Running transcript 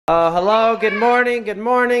Hello, good morning, good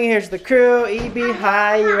morning. Here's the crew. EB,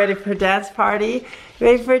 hi, you ready for a dance party? You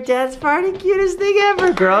ready for a dance party? Cutest thing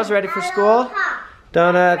ever. Girls, ready for school?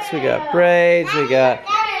 Donuts, we got braids, we got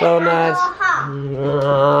donuts.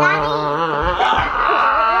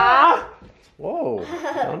 Whoa,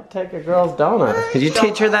 don't take a girl's donut. Did you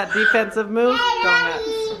teach her that defensive move? Donuts.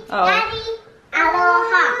 Oh.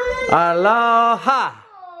 Aloha. Aloha.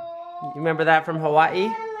 You remember that from Hawaii?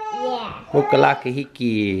 Yeah.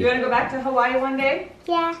 Mukalakahiki. You want to go back to Hawaii one day?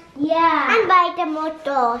 Yeah. Yeah. And buy the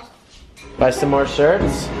motos. Buy some more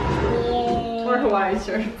shirts? Yeah. Or Hawaii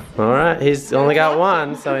shirt. Alright, he's only got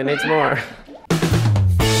one, so he needs more.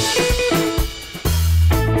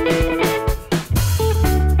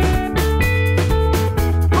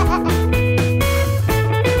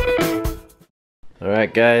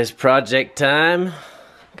 Alright guys, project time.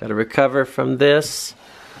 Gotta recover from this.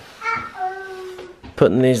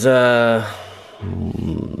 Putting these, I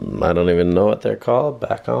don't even know what they're called,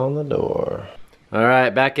 back on the door.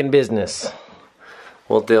 Alright, back in business.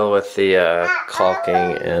 We'll deal with the caulking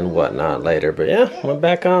and whatnot later, but yeah, we're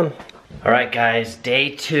back on. Alright guys,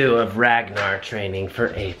 day 2 of Ragnar training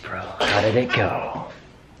for April. How did it go?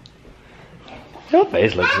 Your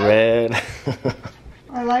face looks red.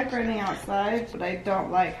 I like running outside, but I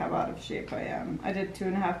don't like how out of shape I am. I did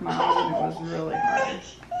 2.5 miles and it was really hard.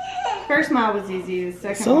 First mile was easy, the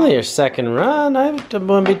second It's only your second run. I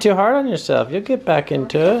wouldn't be too hard on yourself. You'll get back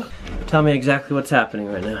into it. Tell me exactly what's happening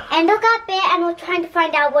right now. Endo got bit and we're trying to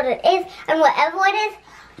find out what it is. And whatever it is,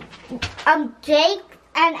 Jake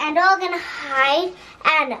and Endo are gonna hide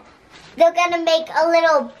and they're gonna make a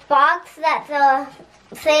little box that the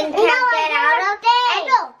thing can't get out of.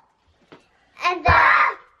 Endo! And then,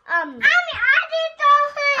 I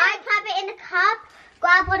pop it in the cup,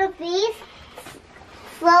 grab one of these,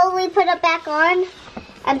 slowly put it back on,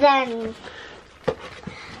 and then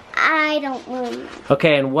I don't know.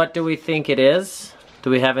 Okay, and what do we think it is?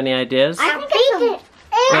 Do we have any ideas? I think it's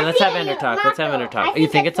Wait, let's have Ender talk. Let's have Ender talk. You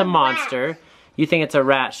think it's a monster. You think it's a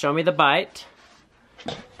rat. Show me the bite.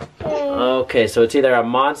 Okay, so it's either a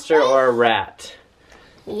monster or a rat.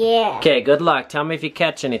 Yeah. Okay, good luck. Tell me if you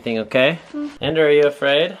catch anything, okay? Ender, are you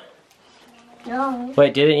afraid? No.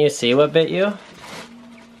 Wait, didn't you see what bit you?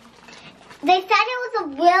 They said it was a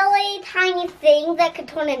really tiny thing that could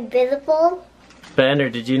turn invisible. But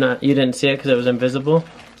Ender, did you not? You didn't see it because it was invisible?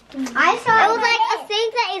 I saw it was like a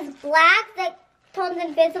thing that is black that turns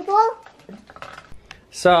invisible.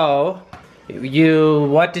 So,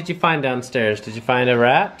 what did you find downstairs? Did you find a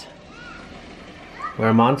rat? Or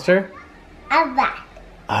a monster? A rat.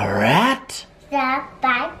 A rat? That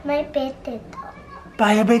by my big sister.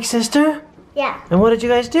 By your big sister? Yeah. And what did you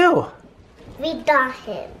guys do? We got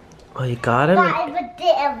him. Oh, you got him? But it was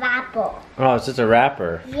a rapper. Oh, it's just a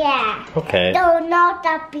wrapper. Yeah. Okay. Don't know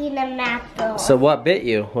that being a rapper. So what bit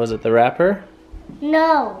you? Was it the wrapper?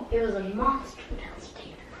 No. It was a monster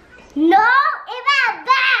downstairs. No, it was a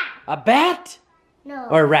bat. A bat? No.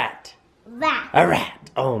 Or a rat? Rat. A rat.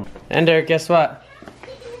 Oh. Ender, guess what?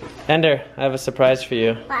 Ender, I have a surprise for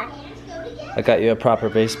you. What? I got you a proper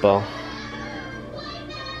baseball.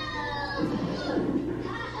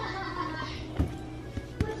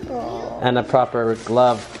 Oh. And a proper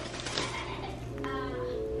glove.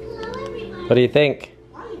 What do you think?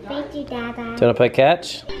 Thank you, Dada. Do you want to play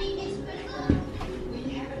catch?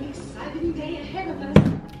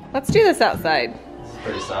 Let's do this outside. It's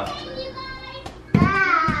pretty soft.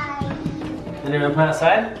 Bye. Ender, you want to play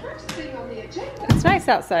outside? It's nice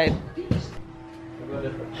outside.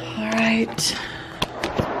 Alright.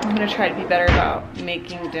 I'm gonna try to be better about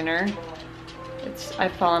making dinner.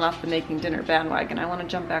 I've fallen off the making dinner bandwagon. I want to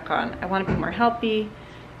jump back on. I want to be more healthy.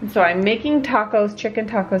 And so I'm making tacos, chicken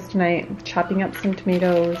tacos tonight. I'm chopping up some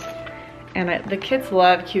tomatoes. And the kids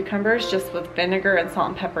love cucumbers just with vinegar and salt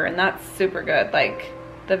and pepper. And that's super good. Like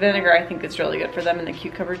the vinegar I think is really good for them and the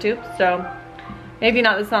cucumber too. So maybe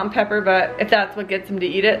not the salt and pepper, but if that's what gets them to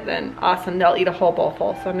eat it, then awesome. They'll eat a whole bowl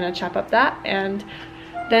full. So I'm gonna chop up that, and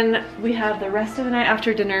then we have the rest of the night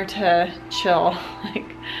after dinner to chill. Like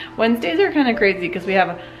Wednesdays are kind of crazy because we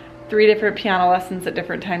have 3 different piano lessons at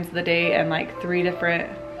different times of the day and like 3 different,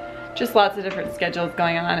 just lots of different schedules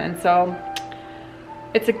going on. And so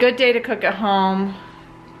it's a good day to cook at home.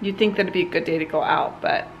 You'd think that it'd be a good day to go out,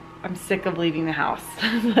 but I'm sick of leaving the house,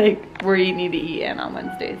 like where you need to eat in on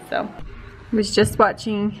Wednesdays. So I was just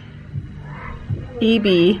watching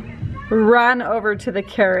EB run over to the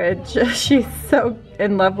carriage. She's so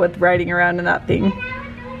in love with riding around in that thing.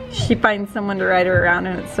 She finds someone to ride her around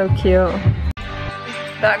and it's so cute.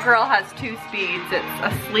 That girl has 2 speeds. It's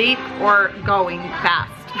asleep or going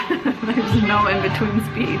fast. There's no in between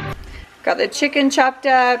speed. Got the chicken chopped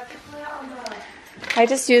up. I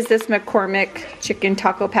just use this McCormick chicken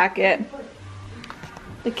taco packet.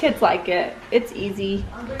 The kids like it. It's easy.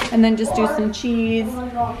 And then just do some cheese.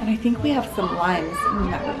 And I think we have some limes.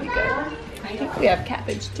 That would be good. I think we have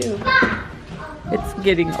cabbage too. It's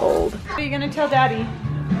getting old. What are you gonna tell Daddy?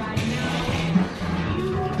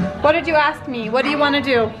 What did you ask me? What do you want to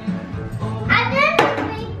do? I'm gonna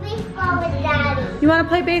play baseball with Daddy. You want to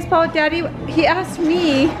play baseball with Daddy? He asked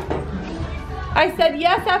me. I said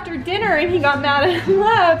yes after dinner and he got mad and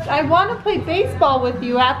left. I want to play baseball with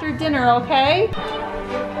you after dinner, okay? I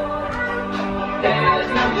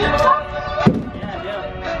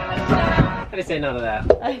didn't say none of that.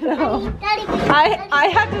 I know. Daddy, I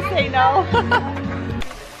had to say no.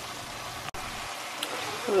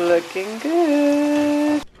 Looking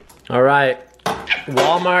good. All right,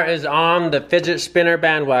 Walmart is on the fidget spinner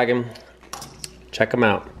bandwagon. Check them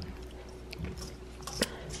out.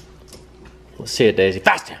 Let's see it, Daisy.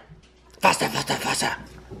 Faster! Faster, faster, faster!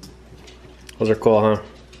 Those are cool, huh?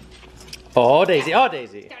 Oh, Daisy, oh,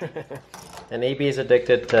 Daisy! And EB is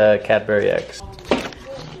addicted to Cadbury eggs.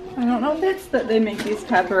 I don't know if it's that they make these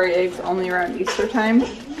Cadbury eggs only around Easter time,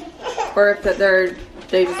 or if that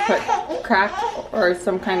they just put crack or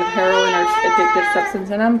some kind of heroin or addictive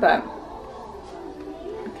substance in them, but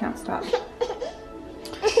I can't stop.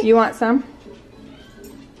 You want some?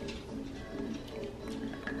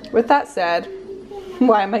 With that said,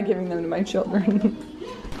 why am I giving them to my children?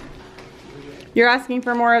 You're asking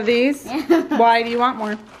for more of these? Why do you want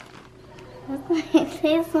more? it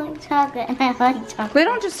tastes like chocolate and I like chocolate. They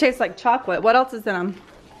don't just taste like chocolate. What else is in them?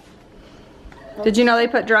 Did you know they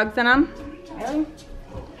put drugs in them? Really?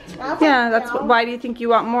 Yeah, that's what, why do you think you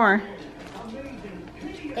want more?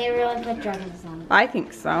 They really put drugs on. I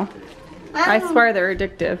think so. I swear they're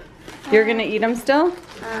addictive. You're gonna eat them still?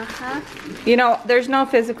 Uh-huh. You know, there's no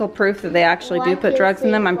physical proof that they actually do put drugs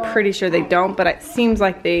in them. I'm pretty sure they don't, but it seems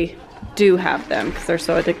like they do have them because they're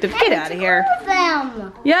so addictive. Get out of here.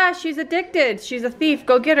 Them. Yeah, she's addicted. She's a thief.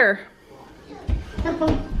 Go get her.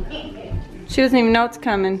 She doesn't even know it's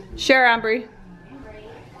coming. Share, Ambry.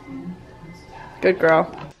 Good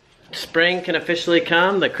girl. Spring can officially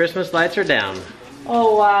come. The Christmas lights are down.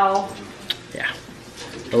 Oh, wow. Yeah.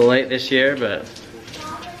 A little late this year, but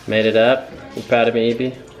made it up. You proud of me,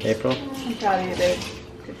 EB? April? I'm proud of you, babe.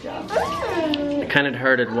 Good job. It kind of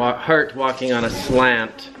hurt walking on a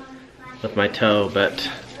slant with my toe, but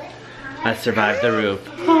I survived the roof.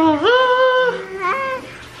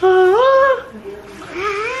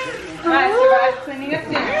 I survived cleaning up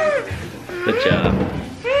dinner. Good job.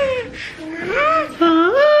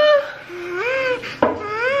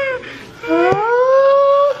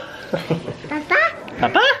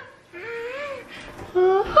 Papa?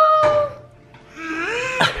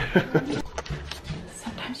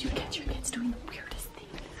 Sometimes you catch your kids doing the weirdest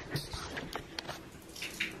things.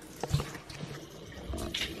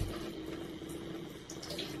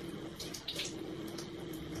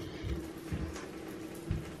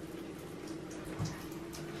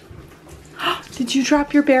 Did you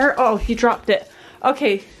drop your bear? Oh, he dropped it.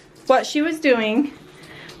 Okay, what she was doing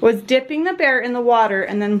was dipping the bear in the water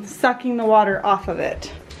and then sucking the water off of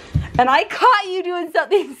it. And I caught you doing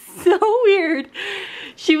something so weird.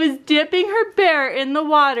 She was dipping her bear in the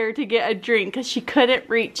water to get a drink because she couldn't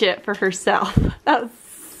reach it for herself. That was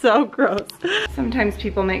so gross. Sometimes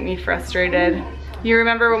people make me frustrated. You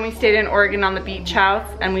remember when we stayed in Oregon on the beach house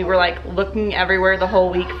and we were like looking everywhere the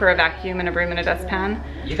whole week for a vacuum and a broom and a dustpan?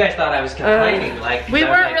 You guys thought I was complaining. We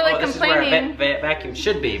weren't really complaining. This is where a vacuum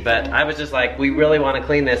should be, but I was just like, we really want to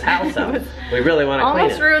clean this house up. We really want to clean it.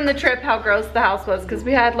 Almost ruined the trip how gross the house was because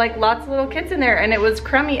we had like lots of little kids in there and it was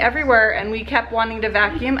crummy everywhere and we kept wanting to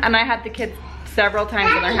vacuum and I had the kids several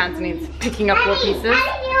times on their hands and knees picking up little pieces.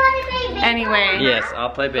 Anyway. Yes,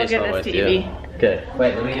 I'll play baseball with you. Evie. Good.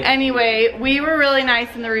 Wait, let me get... Anyway, we were really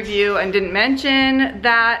nice in the review and didn't mention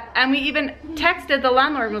that, and we even texted the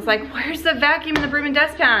landlord and was like, where's the vacuum and the broom and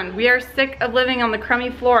dustpan? We are sick of living on the crummy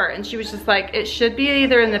floor. And she was just like, it should be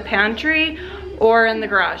either in the pantry or in the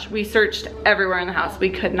garage. We searched everywhere in the house. We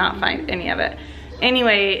could not find any of it.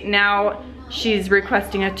 Anyway, now she's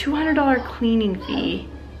requesting a $200 cleaning fee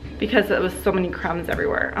because it was so many crumbs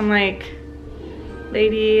everywhere. I'm like,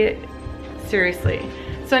 lady, seriously.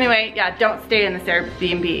 So anyway, yeah, don't stay in this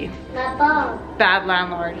Airbnb. Bad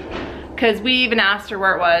landlord. Because we even asked her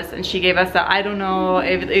where it was and she gave us a, I don't know,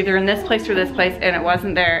 either in this place or this place, and it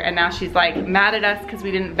wasn't there. And now she's like mad at us because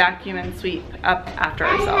we didn't vacuum and sweep up after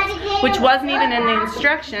ourselves, which wasn't even in the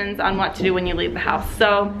instructions on what to do when you leave the house.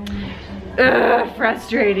 So,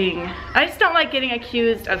 frustrating. I just don't like getting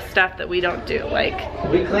accused of stuff that we don't do. Like,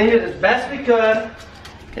 we cleaned it as best we could.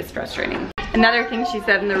 It's frustrating. Another thing she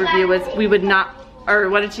said in the review was we would not, or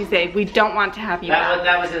what did she say? We don't want to have you back.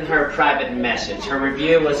 That was in her private message. Her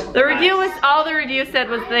review was... The review was, all the review said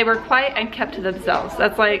was they were quiet and kept to themselves.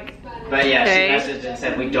 That's like, but yeah, okay. She messaged and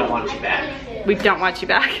said, we don't want you back. We don't want you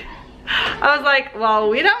back. I was like, well,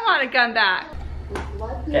 we don't want to come back.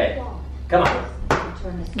 Okay, come on.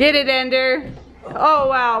 Get it, Ender. Oh,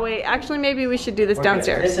 wow, wait. Actually, maybe we should do this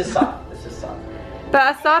downstairs. This is soft. This is soft.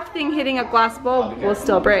 But a soft thing hitting a glass bowl will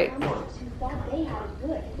still break. Come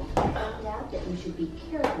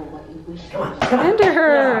on, come on.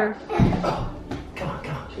 Ender! Oh, come on,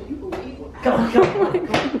 come on. Come on, come on,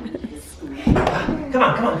 come on. Come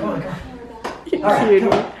on, come on, come on, come on. All right,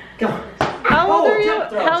 come on, come on. How old are you?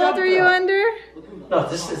 How old are you, Ender? No,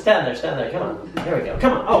 just stand there, come on. There we go.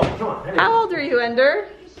 Come on. Oh, come on. How old are you, Ender?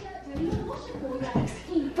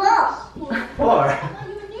 4. 4.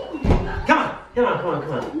 Come on, come on, come on,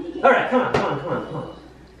 come on. All right, come on, come on, come on, come on.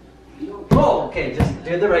 Oh, okay, just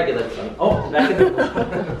do the regular thing. Oh, back in the... Come on,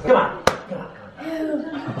 come on, come on.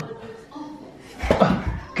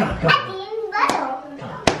 Come on, come on.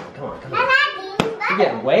 Come on, come on. You're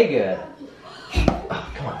getting way good.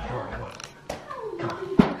 Oh, come on, come on, come on. Come on.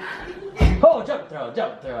 Oh, jump throw,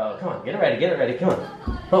 jump throw. Come on, get it ready, come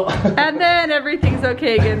on. Oh. And then everything's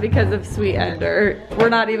okay again because of sweet Ender. We're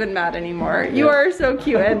not even mad anymore. You are so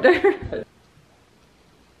cute, Ender.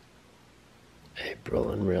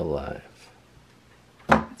 April in real life.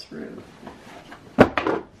 That's rude.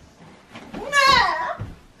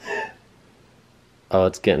 Oh,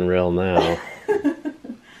 it's getting real now.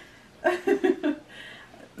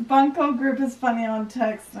 Bunko group is funny on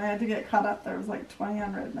text. I had to get caught up. There was like 20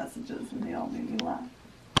 unread messages and they all made me laugh.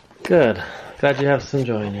 Good. Glad you have some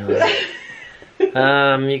joy in your life.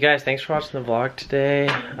 You guys, thanks for watching the vlog today.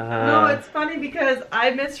 No, it's funny because I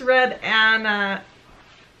misread Anna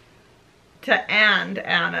to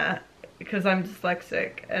Anna because I'm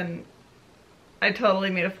dyslexic and I totally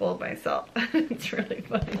made a fool of myself. It's really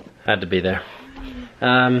funny. Had to be there.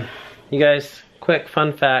 You guys, quick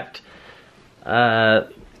fun fact.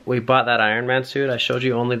 We bought that Iron Man suit. I showed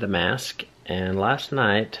you only the mask. And last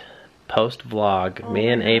night, post vlog, me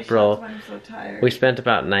and April, I'm so tired. we spent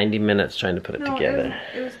about 90 minutes trying to put it together.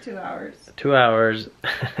 It was 2 hours. 2 hours.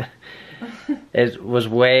 It was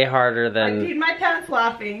way harder than... I peed my pants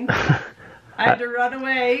laughing. I had to run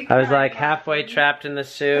away. I was like halfway trapped in the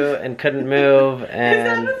suit and couldn't move. And his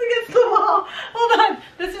hand was against the wall. Hold on.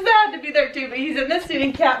 This is had to be there too, but he's in this suit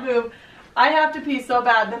and can't move. I have to pee so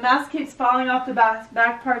bad. The mask keeps falling off, the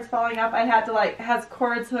back part's falling off. I had to has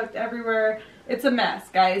cords hooked everywhere. It's a mess,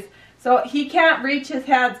 guys. So he can't reach his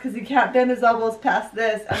hands because he can't bend his elbows past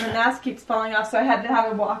this, and the mask keeps falling off, so I had to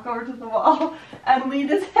have him walk over to the wall and lean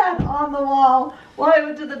his hand on the wall while I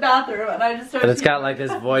went to the bathroom, and I just started... And it's got like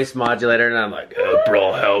this voice modulator, and I'm like,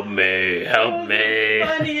 April, help me, help me. The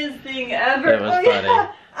funniest thing ever. It was funny.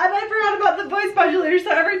 Yeah. And I forgot about the voice modulator, so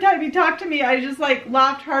every time he talked to me, I just like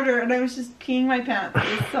laughed harder, and I was just peeing my pants.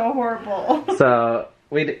 It was so horrible. So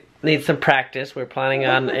we need some practice. We're planning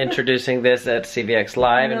on introducing this at CVX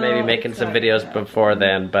Live and maybe making some videos before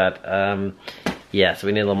then. But yeah, so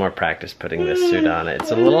we need a little more practice putting this suit on.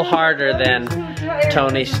 It's a little harder than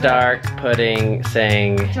Tony Stark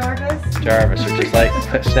saying Jarvis, or just like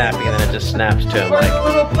snapping and then it just snaps to him. Like,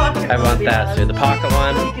 I want that suit. The pocket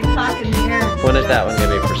one. When is that one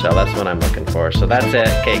gonna be for sale? That's what I'm looking for. So that's it.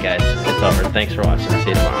 Okay, guys, it's over. Thanks for watching. See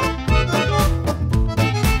you tomorrow.